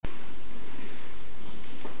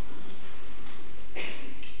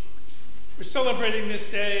We're celebrating this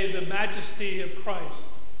day the majesty of Christ.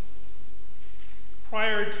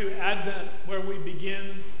 Prior to Advent, where we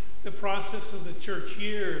begin the process of the church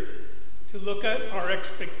year to look at our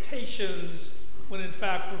expectations when in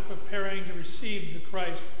fact we're preparing to receive the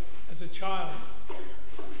Christ as a child.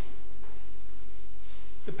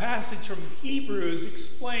 The passage from Hebrews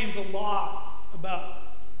explains a lot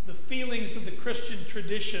about the feelings of the Christian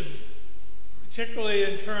tradition,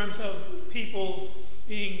 particularly in terms of people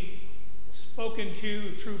being spoken to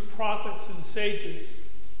through prophets and sages.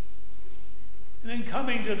 And then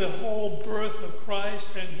coming to the whole birth of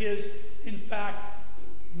Christ and his, in fact,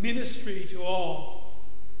 ministry to all,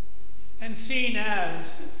 and seen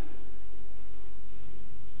as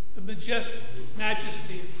the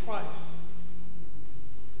majesty of Christ.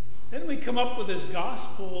 Then we come up with this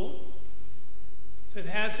gospel that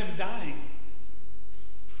has him dying.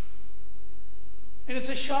 And it's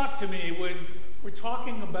a shock to me when we're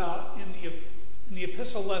talking about in the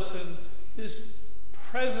epistle lesson this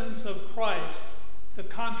presence of Christ, the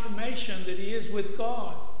confirmation that he is with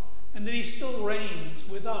God and that he still reigns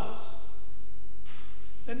with us.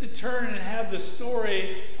 Then to turn and have the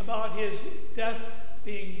story about his death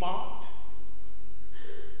being mocked,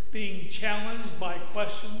 being challenged by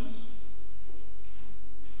questions,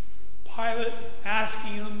 Pilate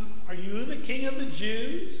asking him, "Are you the king of the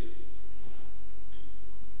Jews?"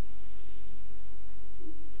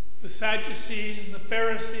 The Sadducees and the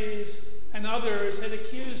Pharisees and others had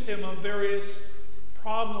accused him of various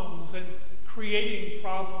problems and creating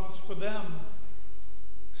problems for them.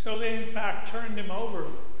 So they in fact turned him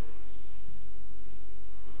over.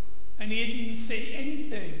 And he didn't say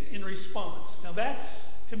anything in response. Now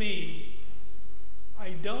that's, to me,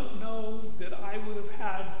 I don't know that I would have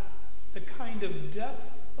had the kind of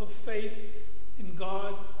depth of faith in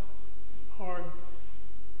God, our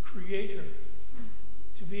Creator,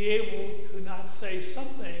 to be able to not say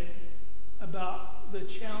something about the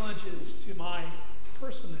challenges to my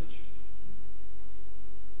personage.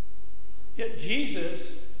 Yet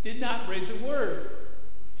Jesus did not raise a word.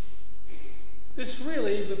 This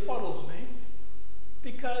really befuddles me,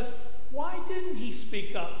 because why didn't he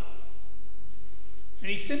speak up? And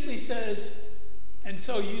he simply says, "And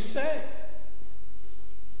so you say."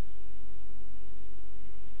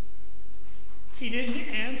 He didn't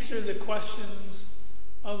answer the questions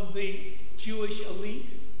of the Jewish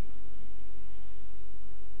elite.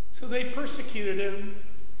 So they persecuted him.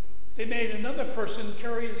 They made another person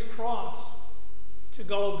carry his cross to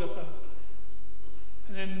Golgotha.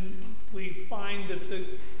 And then we find that the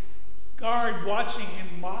guard watching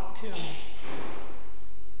him mocked him.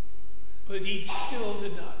 But he still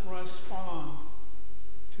did not respond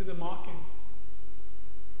to the mocking.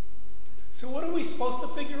 So what are we supposed to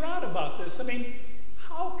figure out about this? I mean,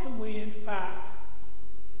 how can we in fact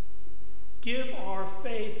give our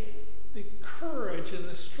faith the courage and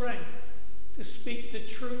the strength to speak the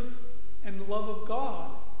truth and the love of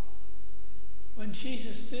God when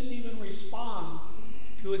Jesus didn't even respond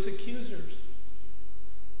to his accusers?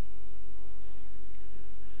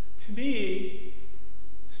 To me,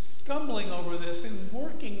 stumbling over this and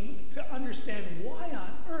working to understand why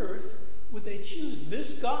on earth would they choose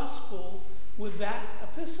this gospel with that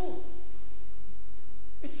epistle?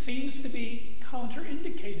 It seems to be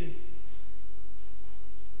counterindicated.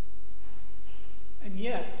 And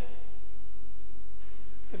yet,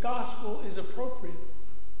 the gospel is appropriate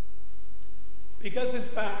because, in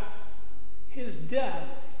fact, his death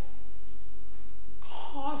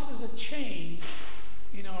causes a change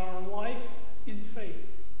in our life in faith.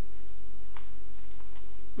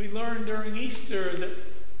 We learned during Easter that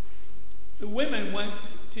the women went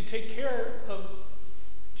to take care of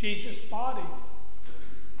Jesus' body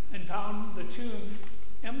and found the tomb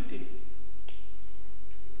empty.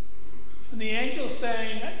 And the angel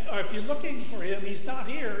saying, or if you're looking for him, he's not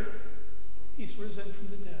here, he's risen from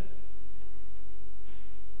the dead.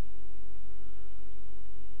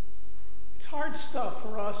 It's hard stuff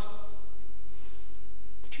for us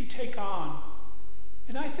to take on.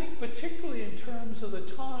 And I think particularly in terms of the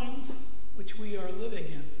times which we are living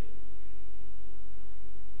in.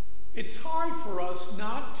 It's hard for us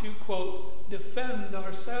not to, quote, defend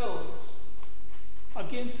ourselves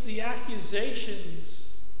against the accusations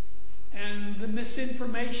and the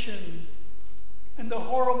misinformation and the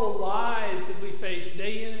horrible lies that we face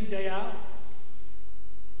day in and day out.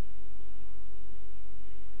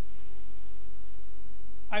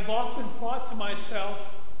 I've often thought to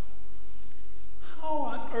myself, how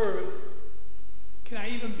on earth can I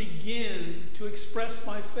even begin to express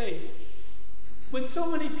my faith when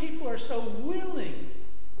so many people are so willing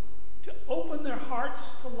to open their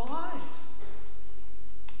hearts to lies?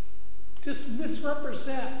 to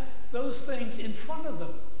misrepresent those things in front of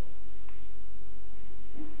them.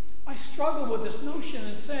 I struggle with this notion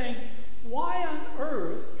and saying, why on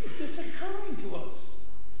earth is this occurring to us?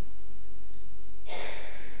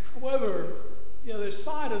 However, the other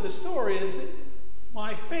side of the story is that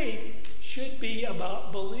my faith should be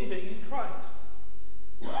about believing in Christ.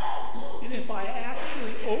 And if I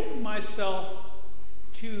actually open myself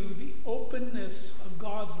to the openness of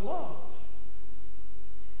God's love,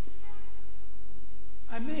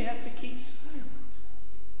 I may have to keep silent.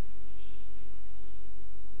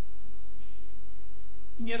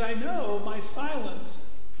 And yet I know my silence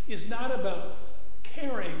is not about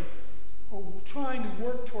caring or trying to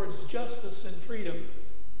work towards justice and freedom,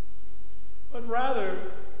 but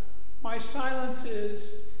rather my silence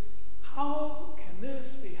is, how can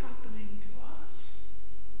this be happening to us?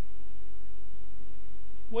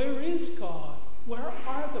 Where is God? Where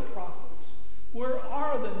are the prophets? Where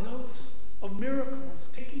are the notes of miracles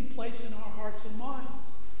taking place in our hearts and minds?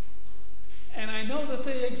 And I know that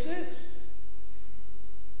they exist.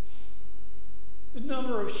 The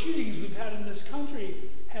number of shootings we've had in this country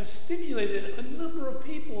have stimulated a number of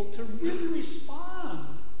people to really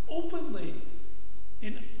respond openly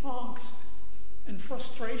in angst and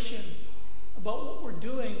frustration about what we're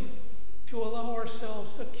doing to allow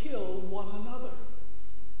ourselves to kill one another.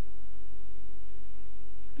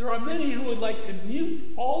 There are many who would like to mute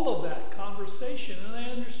all of that conversation, and I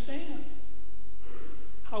understand.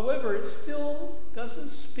 However, it still doesn't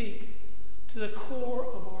speak to the core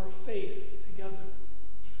of our faith together.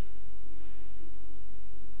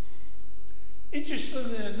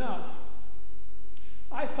 Interestingly enough,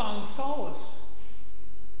 I found solace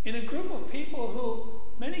in a group of people who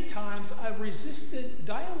many times I've resisted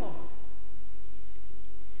dialogue.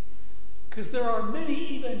 Because there are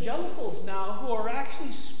many evangelicals now who are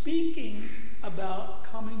actually speaking about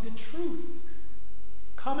coming to truth,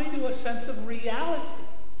 coming to a sense of reality,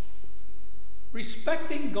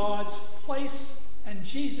 respecting God's place and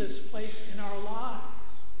Jesus' place in our lives.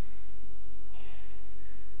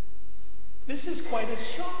 This is quite a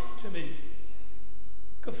shock to me,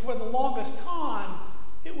 because for the longest time,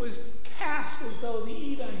 it was cast as though the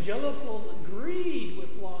evangelicals agreed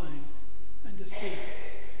with lying and deceit,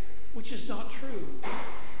 which is not true.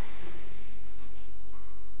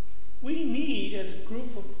 We need, as a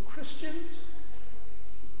group of Christians,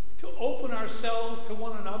 to open ourselves to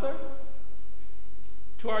one another,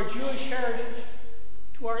 to our Jewish heritage,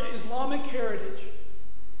 to our Islamic heritage,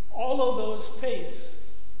 all of those faiths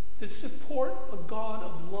that support a God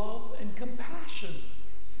of love and compassion,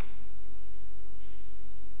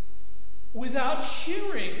 without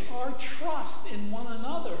sharing our trust in one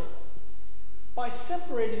another by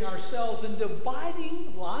separating ourselves and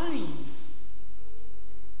dividing lines.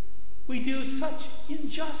 We do such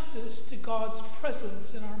injustice to God's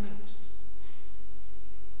presence in our midst.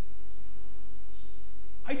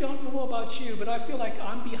 I don't know about you, but I feel like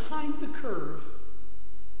I'm behind the curve.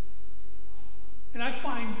 And I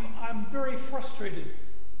find I'm very frustrated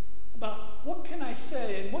about what can I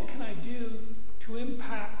say and what can I do to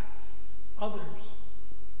impact others.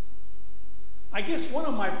 I guess one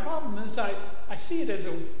of my problems is I see it as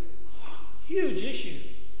a huge issue.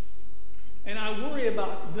 And I worry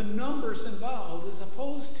about the numbers involved as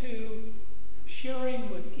opposed to sharing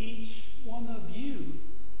with each one of you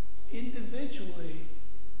individually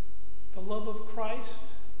the love of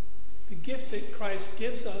Christ, the gift that Christ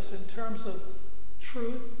gives us in terms of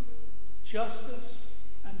truth, justice,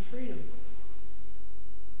 and freedom.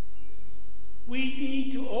 We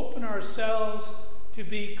need to open ourselves to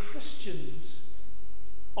be Christians,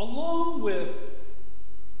 along with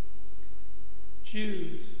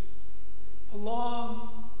Jews,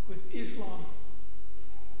 along with Islam,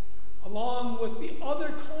 along with the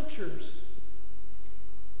other cultures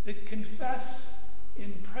that confess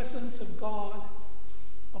in presence of God,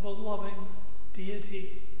 of a loving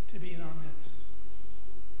deity to be in our midst.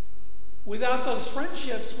 Without those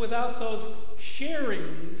friendships, without those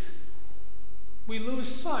sharings, we lose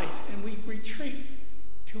sight and we retreat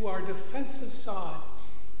to our defensive side,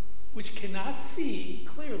 which cannot see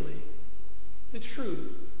clearly the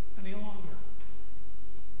truth any longer.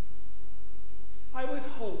 I would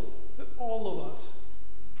hope that all of us,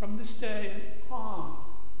 from this day on,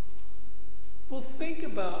 will think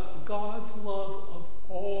about God's love of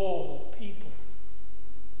all people.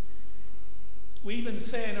 We even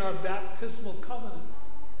say in our baptismal covenant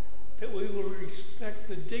that we will respect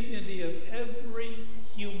the dignity of every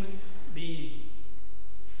human being.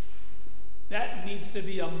 That needs to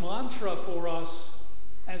be a mantra for us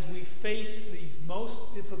as we face these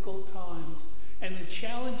most difficult times. and the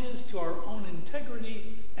challenges to our own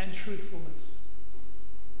integrity and truthfulness.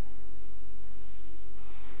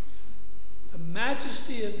 The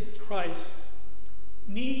majesty of Christ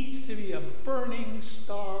needs to be a burning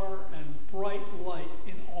star and bright light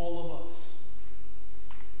in all of us.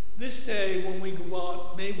 This day, when we go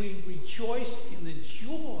out, may we rejoice in the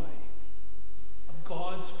joy of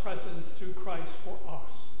God's presence through Christ for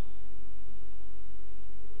us.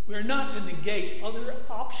 We are not to negate other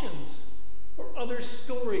options or other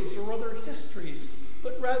stories or other histories,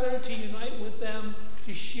 but rather to unite with them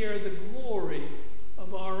to share the glory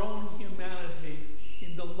of our own humanity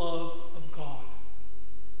in the love